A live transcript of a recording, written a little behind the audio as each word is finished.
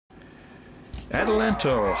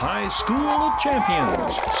Adelanto High School of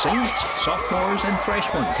Champions, Saints, sophomores, and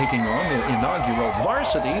freshmen taking on their inaugural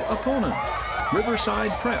varsity opponent,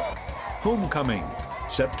 Riverside Prep. Homecoming,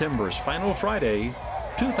 September's final Friday,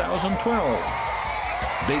 2012.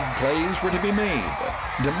 Big plays were to be made.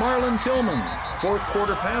 DaMarlon Tillman, fourth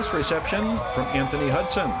quarter pass reception from Anthony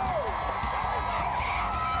Hudson.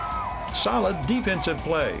 Solid defensive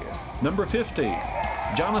play, number 50,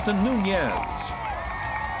 Jonathon Nunez.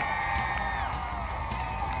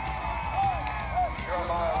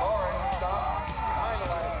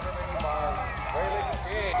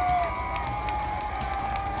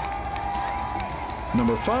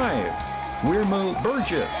 Number 5, Wiremu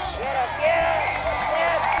Burgess.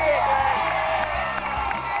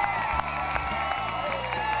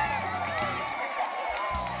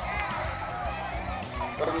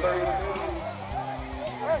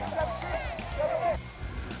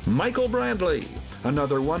 Michael Bradley,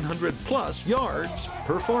 another 100-plus yards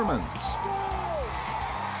performance.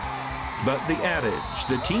 But the adage,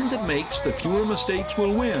 the team that makes the fewer mistakes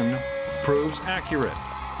will win, proves accurate.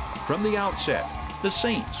 From the outset, the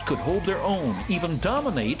Saints could hold their own, even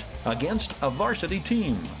dominate against a varsity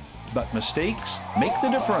team. But mistakes make the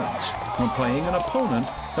difference when playing an opponent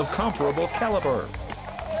of comparable caliber.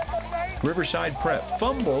 Riverside Prep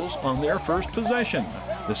fumbles on their first possession.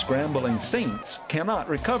 The scrambling Saints cannot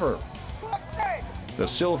recover. The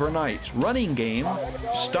Silver Knights' running game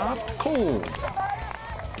stopped cold,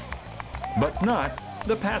 but not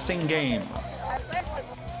the passing game.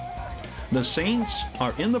 The Saints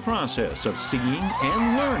are in the process of seeing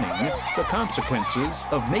and learning the consequences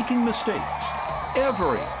of making mistakes.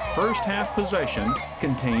 Every first half possession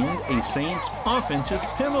contained a Saints offensive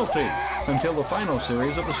penalty until the final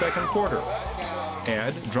series of the second quarter.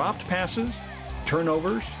 Add dropped passes,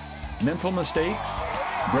 turnovers, mental mistakes,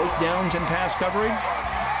 breakdowns in pass coverage.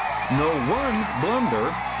 No one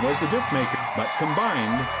blunder was the diff maker, but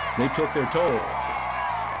combined, they took their toll.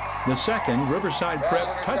 The second Riverside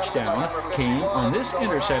Prep touchdown came on this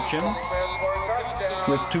interception.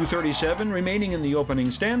 With 2:37 remaining in the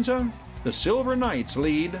opening stanza, the Silver Knights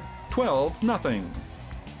lead 12-0.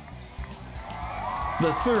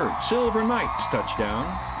 The third Silver Knights touchdown,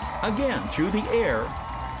 again through the air,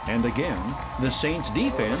 and again the Saints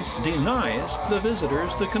defense denies the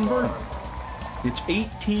visitors the conversion. It's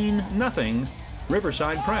 18-0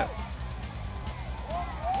 Riverside Prep.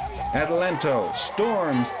 Adelanto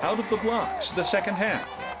storms out of the blocks the second half.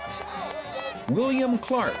 William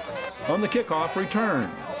Clark on the kickoff return.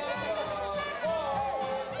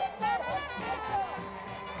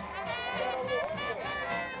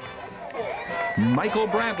 Michael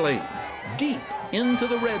Bradley deep into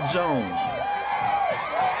the red zone.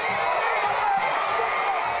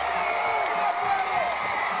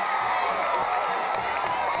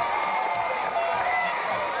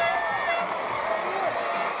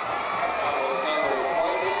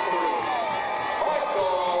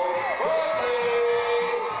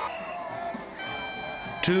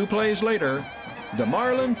 Two plays later,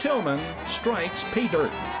 DaMarlon Tillman strikes pay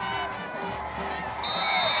dirt.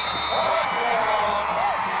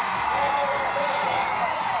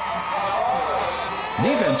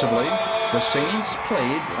 Defensively, the Saints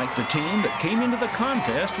played like the team that came into the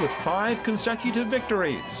contest with 5 consecutive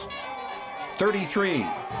victories. 33,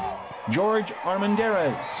 Jorge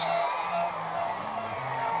Armendariz.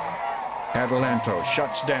 Adelanto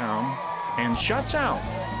shuts down and shuts out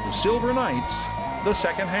the Silver Knights the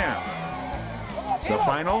second half. The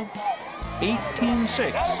final,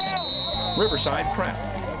 18-6, Riverside Prep.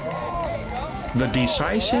 The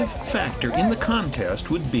decisive factor in the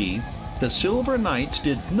contest would be the Silver Knights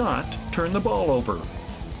did not turn the ball over.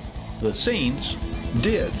 The Saints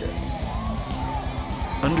did.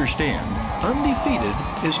 Understand, undefeated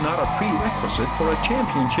is not a prerequisite for a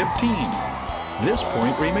championship team. This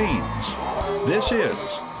point remains. This is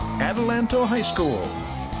Adelanto High School.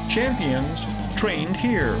 Champions trained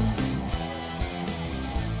here.